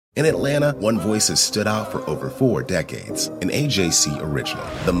In Atlanta, one voice has stood out for over 4 decades. An AJC original,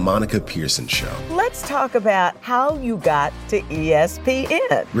 The Monica Pearson Show. Let's talk about how you got to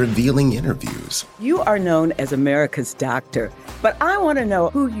ESPN. Revealing interviews. You are known as America's doctor, but I want to know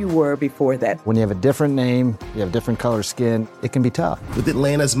who you were before that. When you have a different name, you have different color skin, it can be tough. With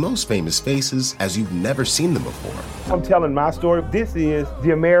Atlanta's most famous faces as you've never seen them before. I'm telling my story. This is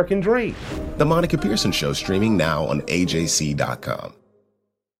the American dream. The Monica Pearson Show, streaming now on AJC.com.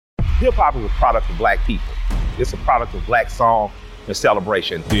 Hip-hop is a product of black people. It's a product of black song and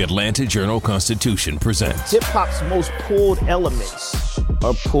celebration. The Atlanta Journal-Constitution presents hip-hop's most pulled elements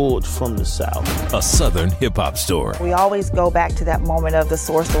are pulled from the South. A Southern hip-hop story. We always go back to that moment of the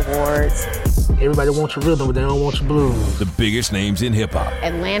Source Awards. Everybody wants your rhythm, but they don't want your blues. The biggest names in hip-hop.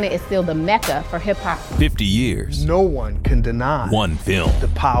 Atlanta is still the mecca for hip-hop. 50 years. No one can deny one film. The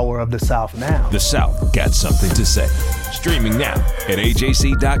power of the South now. The South got something to say. Streaming now at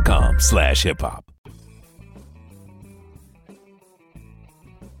ajc.com/hiphop.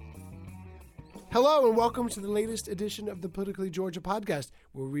 Hello and welcome to the latest edition of the Politically Georgia podcast,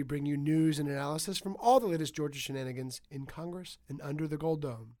 where we bring you news and analysis from all the latest Georgia shenanigans in Congress and under the Gold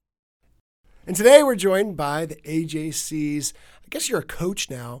Dome. And today we're joined by the AJC's, I guess you're a coach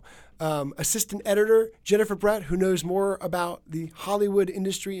now, assistant editor, Jennifer Brett, who knows more about the Hollywood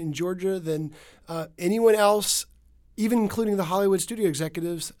industry in Georgia than anyone else, even including the Hollywood studio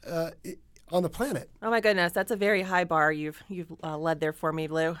executives on the planet. Oh my goodness, that's a very high bar you've led there for me,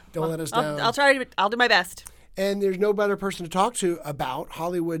 Lou. Don't let us down. I'll do my best. And there's no better person to talk to about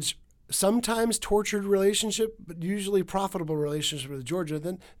Hollywood's sometimes tortured relationship, but usually profitable relationship with Georgia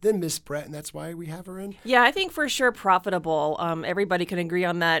than Miss Brett, and that's why we have her in. Yeah, I think for sure profitable. Everybody can agree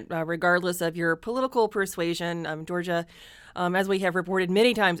on that, regardless of your political persuasion. Georgia, as we have reported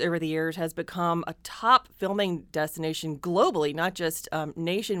many times over the years, has become a top filming destination globally, not just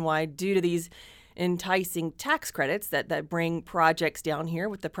nationwide, due to these enticing tax credits that bring projects down here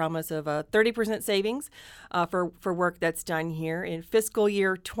with the promise of a 30% savings for work that's done here. In fiscal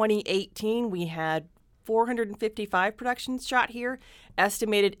year 2018, we had 455 productions shot here,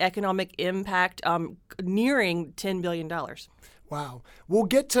 estimated economic impact nearing $10 billion. Wow. We'll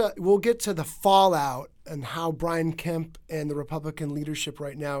get to the fallout and how Brian Kemp and the Republican leadership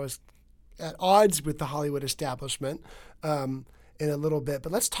right now is at odds with the Hollywood establishment in a little bit.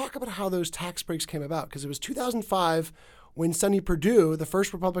 But let's talk about how those tax breaks came about, because it was 2005 when Sonny Perdue, the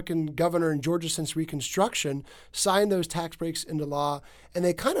first Republican governor in Georgia since Reconstruction, signed those tax breaks into law, and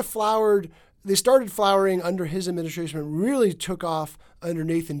they kind of started flowering under his administration and really took off under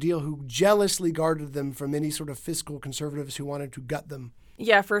Nathan Deal, who jealously guarded them from any sort of fiscal conservatives who wanted to gut them.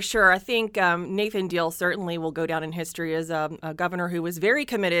 Yeah, for sure. I think Nathan Deal certainly will go down in history as a governor who was very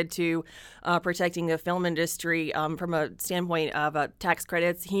committed to protecting the film industry from a standpoint of tax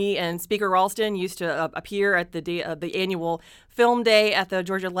credits. He and Speaker Ralston used to appear at the annual film day at the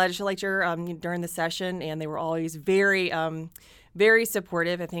Georgia legislature during the session, and they were always very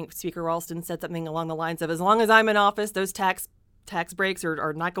supportive. I think Speaker Ralston said something along the lines of, as long as I'm in office, those tax breaks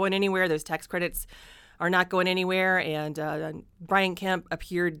are not going anywhere. Those tax credits are not going anywhere. And Brian Kemp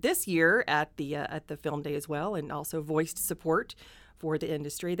appeared this year at the film day as well, and also voiced support for the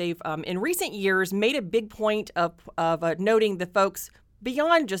industry. They've in recent years made a big point of noting the folks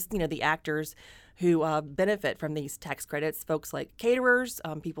beyond just the actors who benefit from these tax credits. Folks like caterers,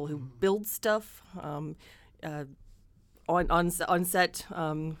 people who build stuff. On set,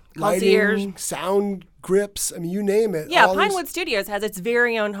 lighting, sound grips, I mean, you name it. Yeah, Pinewood Studios has its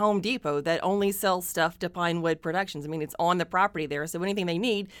very own Home Depot that only sells stuff to Pinewood Productions. I mean, it's on the property there, so anything they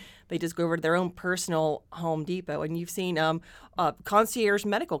need, they just go over to their own personal Home Depot. And you've seen concierge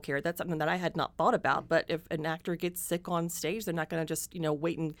medical care. That's something that I had not thought about. But if an actor gets sick on stage, they're not going to just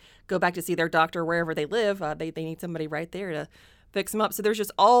wait and go back to see their doctor wherever they live. They need somebody right there to fix them up. So there's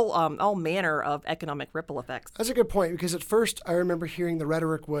just all manner of economic ripple effects. That's a good point, because at first I remember hearing the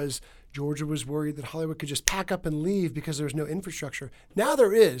rhetoric was Georgia was worried that Hollywood could just pack up and leave because there was no infrastructure. Now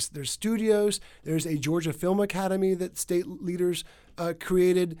there is. There's studios. There's a Georgia Film Academy that state leaders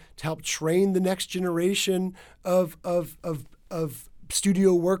created to help train the next generation of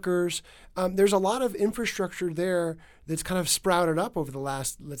studio workers. There's a lot of infrastructure there that's kind of sprouted up over the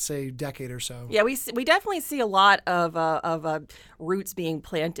last, let's say, decade or so. Yeah, we definitely see a lot of roots being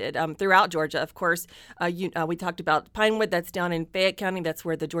planted throughout Georgia. Of course, we talked about Pinewood. That's down in Fayette County. That's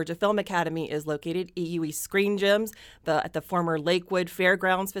where the Georgia Film Academy is located. EUE Screen Gems, at the former Lakewood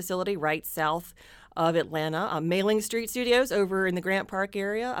Fairgrounds facility right south of Atlanta. Mailing Street Studios over in the Grant Park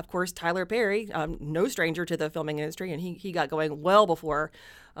area. Of course, Tyler Perry, no stranger to the filming industry, and he got going well before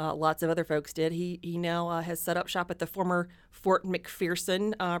lots of other folks did. He now has set up shop at the former Fort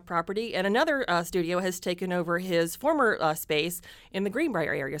McPherson property, and another studio has taken over his former space in the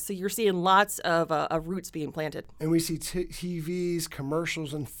Greenbrier area. So you're seeing lots of roots being planted. And we see TVs,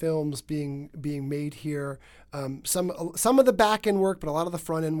 commercials, and films being made here. Some of the back end work, but a lot of the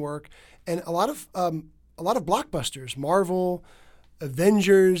front end work, and a lot of blockbusters. Marvel,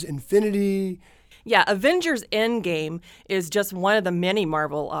 Avengers, Infinity. Yeah, Avengers Endgame is just one of the many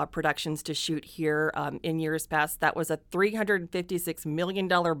Marvel productions to shoot here in years past. That was a $356 million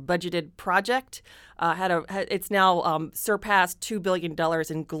budgeted project. It's now surpassed $2 billion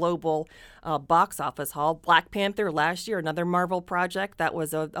in global box office haul. Black Panther last year, another Marvel project,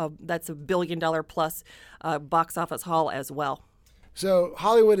 that's a $1 billion plus box office haul as well. So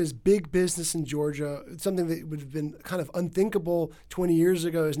Hollywood is big business in Georgia. It's something that would have been kind of unthinkable 20 years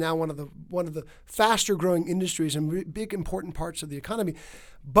ago is now one of the faster growing industries and big important parts of the economy.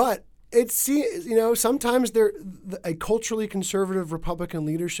 But it's, sometimes a culturally conservative Republican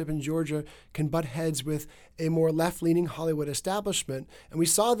leadership in Georgia can butt heads with a more left-leaning Hollywood establishment. And we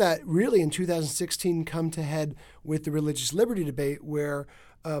saw that really in 2016 come to head with the religious liberty debate, where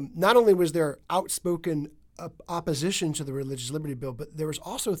not only was there outspoken opposition to the religious liberty bill, but there was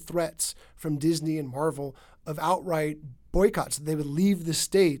also threats from Disney and Marvel of outright boycotts. They would leave the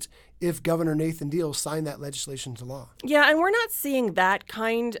state if Governor Nathan Deal signed that legislation into law. Yeah, and we're not seeing that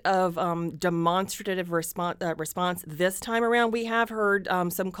kind of demonstrative response this time around. We have heard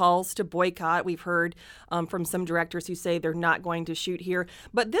some calls to boycott. We've heard from some directors who say they're not going to shoot here.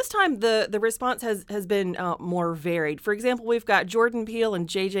 But this time the response has been more varied. For example, we've got Jordan Peele and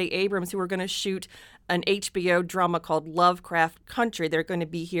J.J. Abrams who are going to shoot an HBO drama called Lovecraft Country. They're going to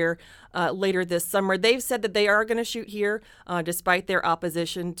be here later this summer. They've said that they are going to shoot here despite their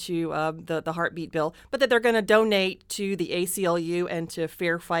opposition to the Heartbeat bill, but that they're going to donate to the ACLU and to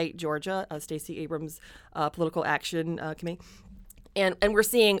Fair Fight Georgia, Stacey Abrams' political action committee. And we're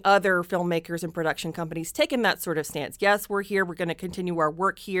seeing other filmmakers and production companies taking that sort of stance. Yes, we're here. We're going to continue our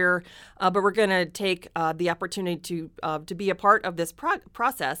work here, but we're going to take the opportunity to be a part of this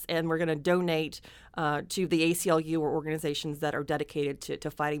process, and we're going to donate to the ACLU or organizations that are dedicated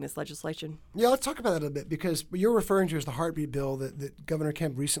to fighting this legislation. Yeah, let's talk about that a bit, because what you're referring to is the Heartbeat bill that Governor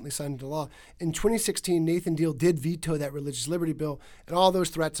Kemp recently signed into law. In 2016, Nathan Deal did veto that religious liberty bill, and all those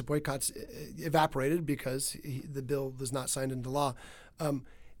threats of boycotts evaporated because the bill was not signed into law.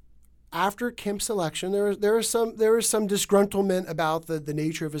 After Kemp's election, there was some disgruntlement about the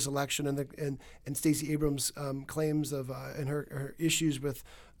nature of his election and Stacey Abrams' claims of and her issues with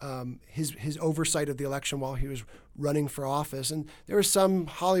his oversight of the election while he was running for office. And there were some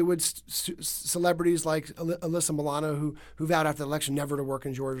Hollywood celebrities like Alyssa Milano who vowed after the election never to work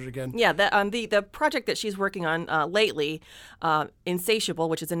in Georgia again. Yeah, the project that she's working on lately, Insatiable,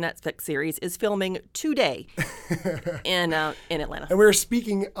 which is a Netflix series, is filming today in Atlanta. And we're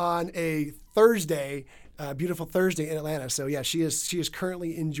speaking on a Thursday. Beautiful Thursday in Atlanta. So yeah, she is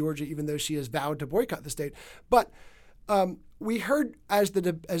currently in Georgia, even though she has vowed to boycott the state. But we heard as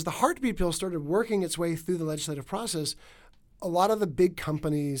the Heartbeat bill started working its way through the legislative process, a lot of the big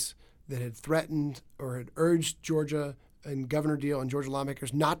companies that had threatened or had urged Georgia and Governor Deal and Georgia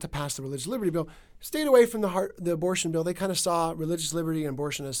lawmakers not to pass the religious liberty bill stayed away from the abortion bill. They kind of saw religious liberty and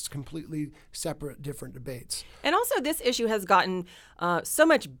abortion as completely separate, different debates. And also, this issue has gotten so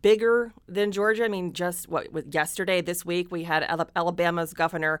much bigger than Georgia. I mean, just yesterday, this week, we had Alabama's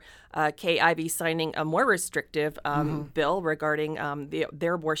Governor Kay Ivey signing a more restrictive bill regarding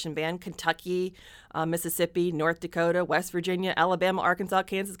their abortion ban. Kentucky, Mississippi, North Dakota, West Virginia, Alabama, Arkansas,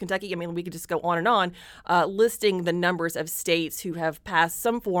 Kansas, Kentucky. I mean, we could just go on and on, listing the numbers of states who have passed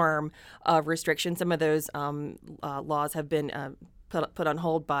some form of restriction. Some of those laws have been put on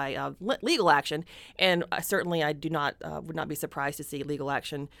hold by legal action, and certainly I would not be surprised to see legal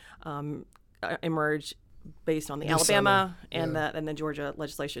action emerge based on the Alabama and the Georgia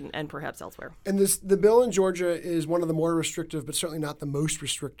legislation and perhaps elsewhere. And the bill in Georgia is one of the more restrictive, but certainly not the most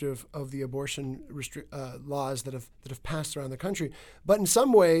restrictive of the abortion laws that have passed around the country. But in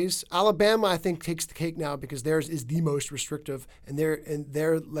some ways, Alabama, I think, takes the cake now because theirs is the most restrictive, and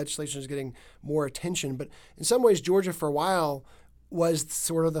their legislation is getting more attention. But in some ways, Georgia for a while was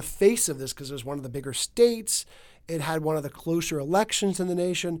sort of the face of this because it was one of the bigger states. It had one of the closer elections in the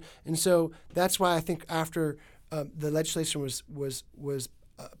nation, and so that's why I think after the legislation was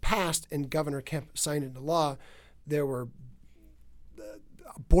passed and Governor Kemp signed into law, there were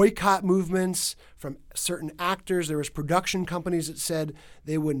boycott movements from certain actors. There was production companies that said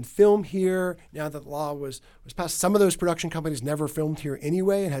they wouldn't film here. Now that the law was passed, some of those production companies never filmed here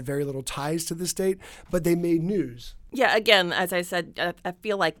anyway and had very little ties to the state, but they made news. Yeah, again, as I said, I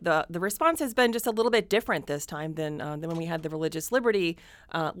feel like the response has been just a little bit different this time than when we had the religious liberty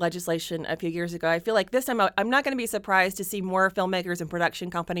legislation a few years ago. I feel like this time I'm not going to be surprised to see more filmmakers and production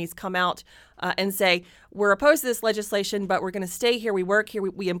companies come out and say, we're opposed to this legislation, but we're going to stay here. We work here.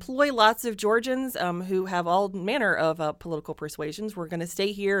 We employ lots of Georgians who have all manner of political persuasions. We're going to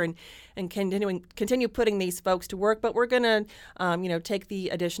stay here and continue putting these folks to work, but we're going to take the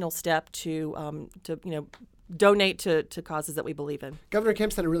additional step to donate to causes that we believe in. Governor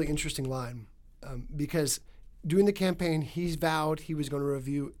Kemp had a really interesting line because during the campaign, he's vowed he was going to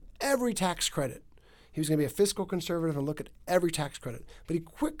review every tax credit. He was going to be a fiscal conservative and look at every tax credit. But he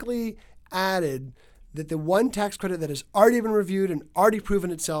quickly added that the one tax credit that has already been reviewed and already proven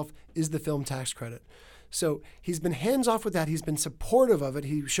itself is the film tax credit. So he's been hands-off with that. He's been supportive of it.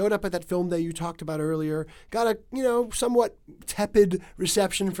 He showed up at that film day you talked about earlier, got a somewhat tepid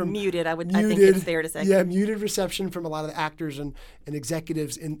reception from... Muted, I think it's fair to say. Yeah, muted reception from a lot of the actors and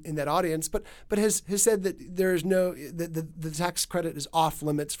executives in that audience, but has said that there is the tax credit is off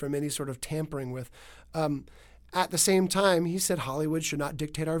limits from any sort of tampering with. At the same time, he said Hollywood should not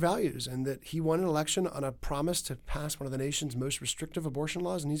dictate our values and that he won an election on a promise to pass one of the nation's most restrictive abortion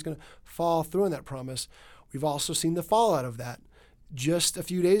laws, and he's going to follow through on that promise. We've also seen the fallout of that. Just a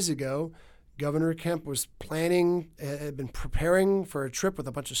few days ago, Governor Kemp had been preparing for a trip with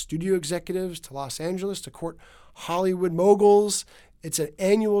a bunch of studio executives to Los Angeles to court Hollywood moguls. It's an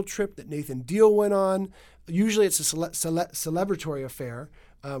annual trip that Nathan Deal went on. Usually it's a celebratory affair.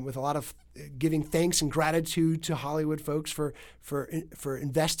 With a lot of giving thanks and gratitude to Hollywood folks for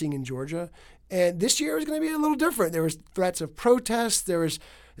investing in Georgia. And this year was going to be a little different. There was threats of protests. There was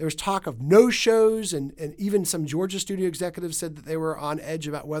talk of no-shows, and even some Georgia studio executives said that they were on edge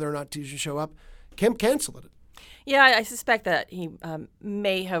about whether or not to show up. Kemp canceled it. Yeah, I suspect that he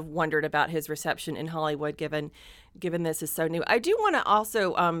may have wondered about his reception in Hollywood, given this is so new. I do want to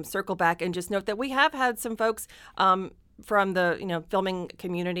also circle back and just note that we have had some folks from the filming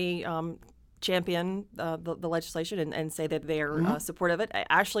community champion the legislation and say that they are supportive of it.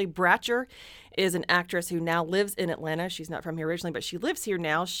 Ashley Bratcher is an actress who now lives in Atlanta. She's not from here originally, but she lives here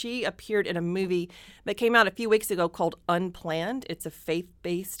now. She appeared in a movie that came out a few weeks ago called Unplanned. It's a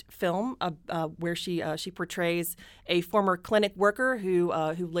faith-based film where she portrays a former clinic worker who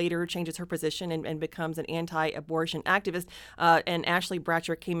later changes her position and becomes an anti-abortion activist. And Ashley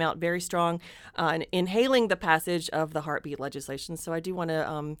Bratcher came out very strong in hailing the passage of the heartbeat legislation. So I do want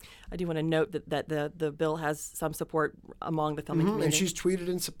to note that the bill has some support among the filming community. And she's tweeted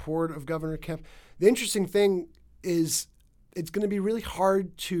in support of Governor Kemp. The interesting thing is it's going to be really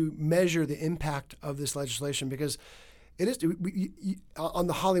hard to measure the impact of this legislation because it is on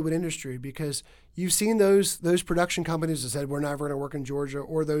the Hollywood industry, because you've seen those production companies that said we're never going to work in Georgia,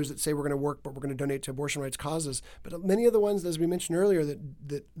 or those that say we're going to work but we're going to donate to abortion rights causes. But many of the ones, as we mentioned earlier,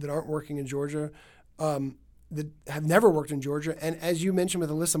 that aren't working in Georgia, that have never worked in Georgia. And as you mentioned with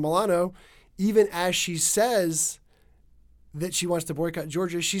Alyssa Milano, even as she says that she wants to boycott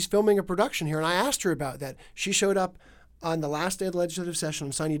Georgia, she's filming a production here. And I asked her about that. She showed up on the last day of the legislative session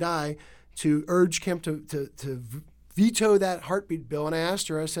on Sine Die to urge Kemp to veto that heartbeat bill. And I asked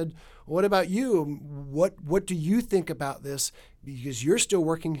her, I said, what about you? What do you think about this? Because you're still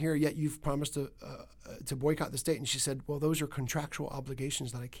working here, yet you've promised to boycott the state. And she said, well, those are contractual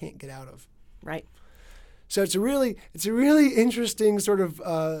obligations that I can't get out of. Right. So it's a really interesting sort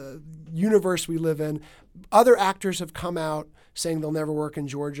of universe we live in. Other actors have come out saying they'll never work in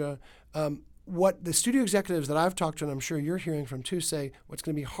Georgia. What the studio executives that I've talked to, and I'm sure you're hearing from too, say what's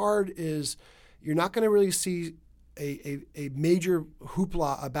going to be hard is you're not going to really see a major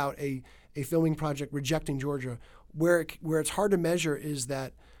hoopla about a filming project rejecting Georgia. Where it's hard to measure is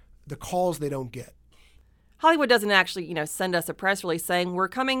that the calls they don't get. Hollywood doesn't actually, send us a press release saying we're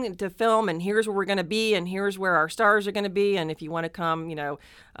coming to film and here's where we're going to be and here's where our stars are going to be, and if you want to come,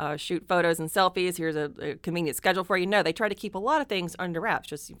 shoot photos and selfies, here's a convenient schedule for you. No, they try to keep a lot of things under wraps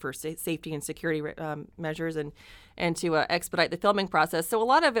just for safety and security measures and to expedite the filming process. So a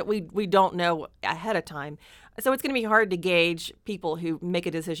lot of it we don't know ahead of time. So it's going to be hard to gauge people who make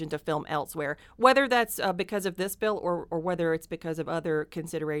a decision to film elsewhere, whether that's because of this bill or whether it's because of other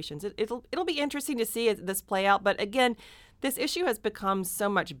considerations. It'll be interesting to see this play out. But again, this issue has become so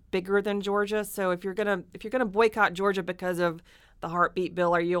much bigger than Georgia. So if you're gonna boycott Georgia because of the heartbeat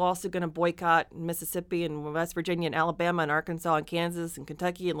bill, are you also going to boycott Mississippi and West Virginia and Alabama and Arkansas and Kansas and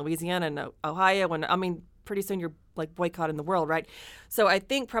Kentucky and Louisiana and Ohio and pretty soon you're like boycotting the world, right? So I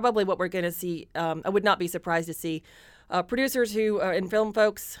think probably what we're going to see, I would not be surprised to see producers who and film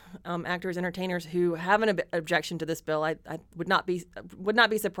folks, actors, entertainers who have an objection to this bill. I would not be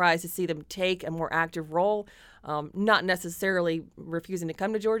surprised to see them take a more active role, not necessarily refusing to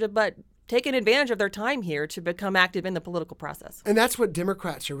come to Georgia, but taking advantage of their time here to become active in the political process. And that's what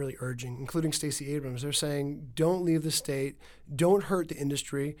Democrats are really urging, including Stacey Abrams. They're saying, don't leave the state, don't hurt the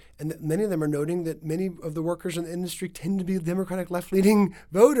industry. And many of them are noting that many of the workers in the industry tend to be Democratic left-leaning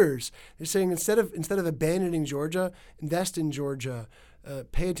voters. They're saying instead of abandoning Georgia, invest in Georgia.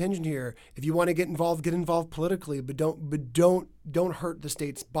 Pay attention here. If you want to get involved politically, but don't hurt the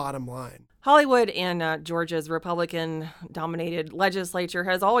state's bottom line. Hollywood and Georgia's Republican-dominated legislature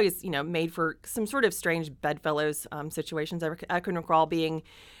has always, made for some sort of strange bedfellows situations. I can recall being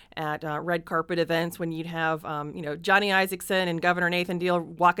at red carpet events when you'd have, Johnny Isakson and Governor Nathan Deal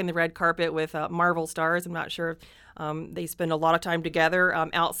walking the red carpet with Marvel stars. I'm not sure if they spend a lot of time together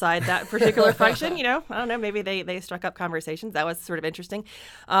outside that particular function. I don't know, maybe they struck up conversations. That was sort of interesting.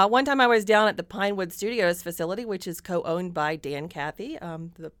 One time I was down at the Pinewood Studios facility, which is co-owned by Dan Cathy,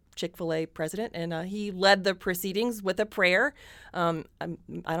 the Chick-fil-A president, and he led the proceedings with a prayer. I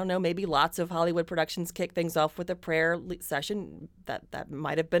don't know, maybe lots of Hollywood productions kick things off with a prayer session. That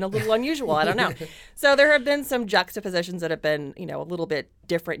might have been a little unusual. I don't know. So there have been some juxtapositions that have been, a little bit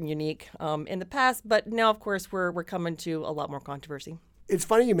different and unique in the past, but now, of course, we're coming to a lot more controversy. It's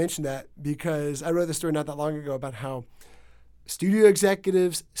funny you mentioned that because I wrote the story not that long ago about how studio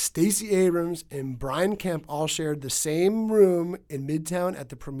executives Stacey Abrams and Brian Kemp all shared the same room in Midtown at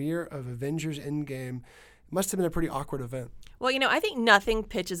the premiere of Avengers Endgame. It must have been a pretty awkward event. Well, I think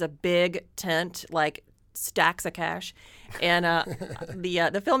pitches a big tent like stacks of cash. And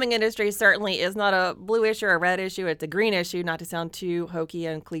the filming industry certainly is not a blue issue or a red issue. It's a green issue, not to sound too hokey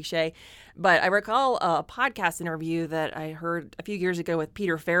and cliche. But I recall a podcast interview that I heard a few years ago with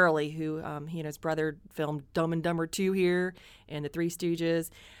Peter Farrelly, who he and his brother filmed Dumb and Dumber 2 here and The Three Stooges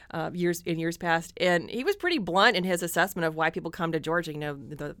years past. And he was pretty blunt in his assessment of why people come to Georgia.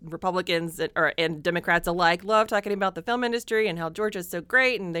 The Republicans and Democrats alike love talking about the film industry and how Georgia is so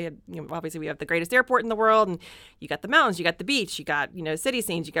great. And they had, obviously we have the greatest airport in the world. And you got the mountains, you got the beach, you got, city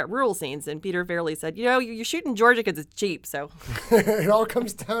scenes, you got rural scenes. And Peter Farrelly said, you're shooting Georgia because it's cheap. So it all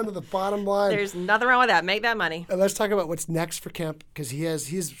comes down to the bottom line. There's nothing wrong with that. Make that money. And let's talk about what's next for Kemp, because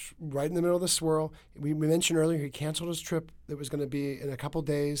he's right in the middle of the swirl. We mentioned earlier he canceled his trip that was going to be in a couple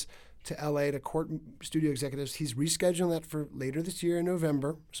days to L.A. to court studio executives. He's rescheduling that for later this year in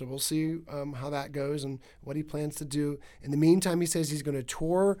November. So we'll see how that goes and what he plans to do. In the meantime, he says he's going to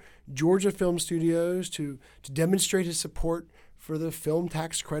tour Georgia film studios to demonstrate his support for the film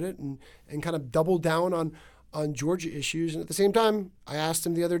tax credit and kind of double down on Georgia issues. And at the same time, I asked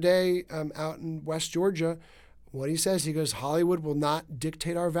him the other day out in West Georgia what he says. He goes, Hollywood will not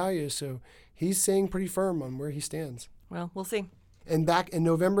dictate our values. So he's staying pretty firm on where he stands. Well, we'll see. And back in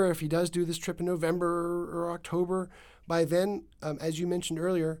November, if he does do this trip in November or October, by then, as you mentioned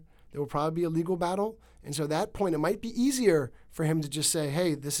earlier, there will probably be a legal battle. And so at that point, it might be easier for him to just say,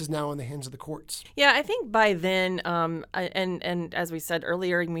 hey, this is now in the hands of the courts. Yeah, I think by then, and as we said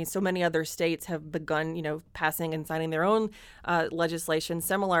earlier, so many other states have begun, passing and signing their own legislation,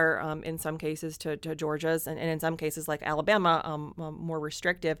 similar in some cases to Georgia's, and in some cases like Alabama, more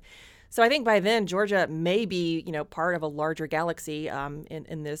restrictive. So I think by then, Georgia may be, part of a larger galaxy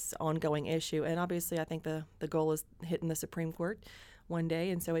in this ongoing issue. And obviously, I think the goal is hitting the Supreme Court one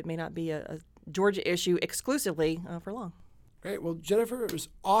day. And so it may not be a Georgia issue exclusively for long. Great. Well, Jennifer, it was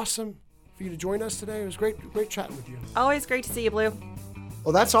awesome for you to join us today. It was great chatting with you. Always great to see you, Blue.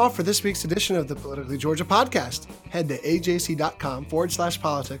 Well, that's all for this week's edition of the Politically Georgia podcast. Head to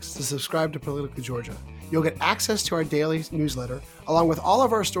ajc.com/politics to subscribe to Politically Georgia. You'll get access to our daily newsletter, along with all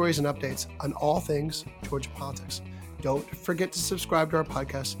of our stories and updates on all things Georgia politics. Don't forget to subscribe to our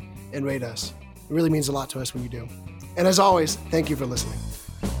podcast and rate us. It really means a lot to us when you do. And as always, thank you for listening.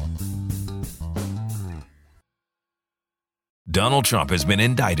 Donald Trump has been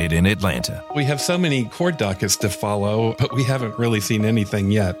indicted in Atlanta. We have so many court dockets to follow, but we haven't really seen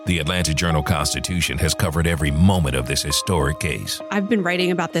anything yet. The Atlanta Journal-Constitution has covered every moment of this historic case. I've been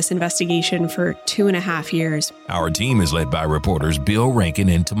writing about this investigation for 2.5 years. Our team is led by reporters Bill Rankin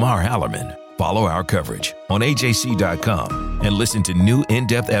and Tamar Hallerman. Follow our coverage on AJC.com and listen to new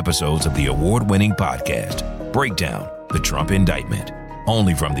in-depth episodes of the award-winning podcast, Breakdown, the Trump Indictment,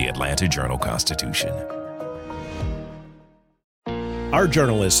 only from the Atlanta Journal-Constitution. Our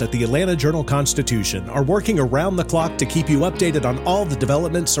journalists at the Atlanta Journal-Constitution are working around the clock to keep you updated on all the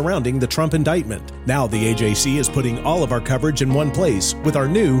developments surrounding the Trump indictment. Now the AJC is putting all of our coverage in one place with our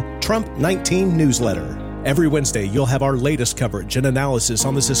new Trump 19 newsletter. Every Wednesday, you'll have our latest coverage and analysis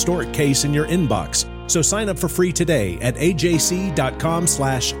on this historic case in your inbox. So sign up for free today at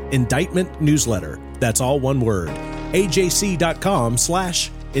ajc.com/indictment newsletter. That's all one word.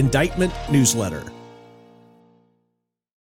 ajc.com/indictment newsletter.